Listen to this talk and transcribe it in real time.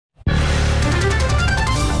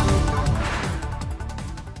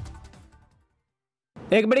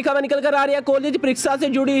एक बड़ी खबर निकल कर आ रही है कॉलेज परीक्षा से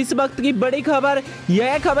जुड़ी इस वक्त की बड़ी खबर।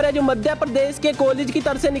 यह खबर है जो मध्य प्रदेश के कॉलेज की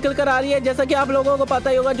तरफ से निकल कर आ रही है। जैसा कि आप लोगों को पता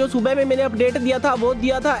ही होगा, जो सुबह में मैंने अपडेट दिया था वो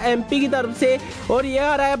दिया था एमपी की तरफ से, और यह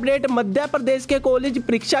आ रहा है अपडेट मध्य प्रदेश के कॉलेज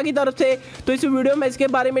परीक्षा की तरफ से। तो इस वीडियो में इसके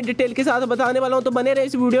बारे में डिटेल के साथ बताने वाला हूँ, तो बने रहे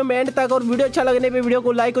इस वीडियो में एंड तक। और वीडियो अच्छा लगने पर वीडियो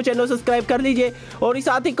को लाइक और चैनल सब्सक्राइब कर लीजिए, और इस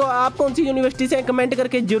साथ ही आप कौन सी यूनिवर्सिटी से कमेंट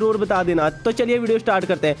करके जरूर बता देना। तो चलिए वीडियो स्टार्ट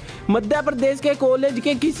करते हैं। मध्य प्रदेश के कॉलेज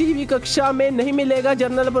के किसी भी कक्षा में नहीं मिलेगा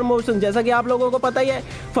जनरल प्रमोशन। जैसा कि आप लोगों को पता ही है,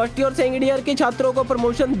 फर्स्ट ईयर सेकंड ईयर के छात्रों को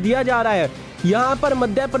प्रमोशन दिया जा रहा है। यहाँ पर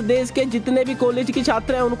मध्य प्रदेश के जितने भी कॉलेज के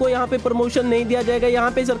छात्र हैं उनको यहाँ पे प्रमोशन नहीं दिया जाएगा।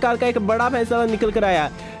 यहाँ पे सरकार का एक बड़ा फैसला निकल कर आया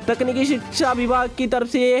है। तकनीकी शिक्षा विभाग की तरफ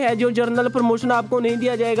से ये है जो जनरल प्रमोशन आपको नहीं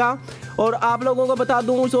दिया जाएगा। और आप लोगों को बता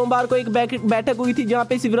दूं, सोमवार को एक बैठक हुई थी जहाँ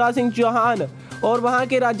पे शिवराज सिंह चौहान और वहाँ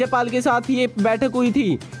के राज्यपाल के साथ ये बैठक हुई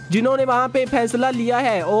थी, जिन्होंने वहाँ पे फैसला लिया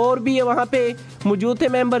है। और भी वहाँ पे मौजूद थे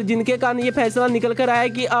मेंबर, जिनके कारण ये फैसला निकल कर आया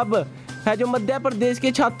कि अब है जो मध्य प्रदेश के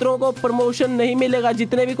छात्रों को प्रमोशन नहीं मिलेगा।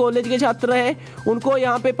 जितने भी कॉलेज के छात्र हैं उनको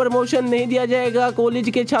यहाँ पे प्रमोशन नहीं दिया जाएगा। कॉलेज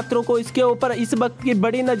के छात्रों को इसके ऊपर इस वक्त की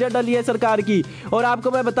बड़ी नज़र डली है सरकार की। और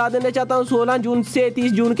आपको मैं बता देना चाहता हूँ, 16 जून से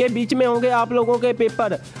 30 जून के बीच में होंगे आप लोगों के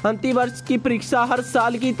पेपर। अंतिम वर्ष की परीक्षा हर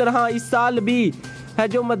साल की तरह इस साल भी है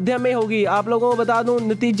जो मध्य में होगी। आप लोगों को बता दूं,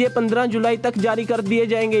 नतीजे 15 जुलाई तक जारी कर दिए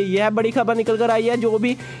जाएंगे। यह बड़ी खबर निकल कर आई है, जो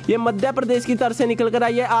भी ये मध्य प्रदेश की तरफ से निकल कर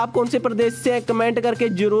आई है। आप कौन से प्रदेश से कमेंट करके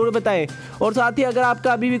जरूर बताएं। और साथ ही अगर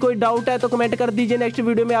आपका अभी भी कोई डाउट है तो कमेंट कर दीजिए, नेक्स्ट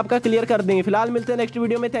वीडियो में आपका क्लियर कर देंगे। फिलहाल मिलते हैं नेक्स्ट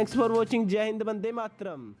वीडियो में। Thanks for watching. जय हिंद, वंदे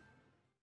मातरम।